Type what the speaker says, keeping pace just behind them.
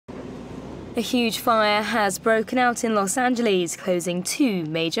A huge fire has broken out in Los Angeles, closing 2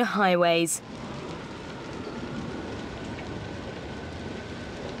 major highways.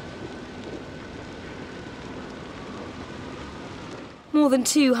 More than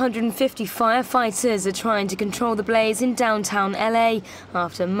 250 firefighters are trying to control the blaze in downtown LA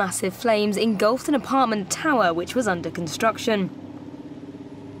after massive flames engulfed an apartment tower which was under construction.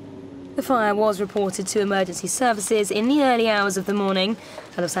 The fire was reported to emergency services in the early hours of the morning.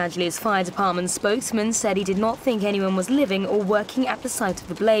 A Los Angeles Fire Department spokesman said he did not think anyone was living or working at the site of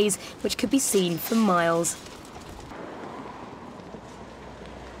the blaze, which could be seen for miles.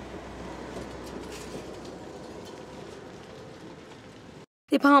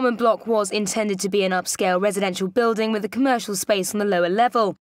 The apartment block was intended to be an upscale residential building with a commercial space on the lower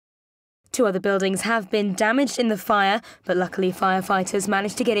level. 2 other buildings have been damaged in the fire, but luckily firefighters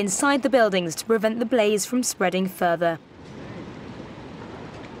managed to get inside the buildings to prevent the blaze from spreading further.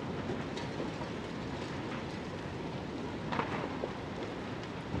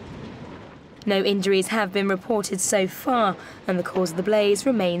 No injuries have been reported so far, and the cause of the blaze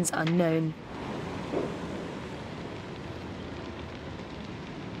remains unknown.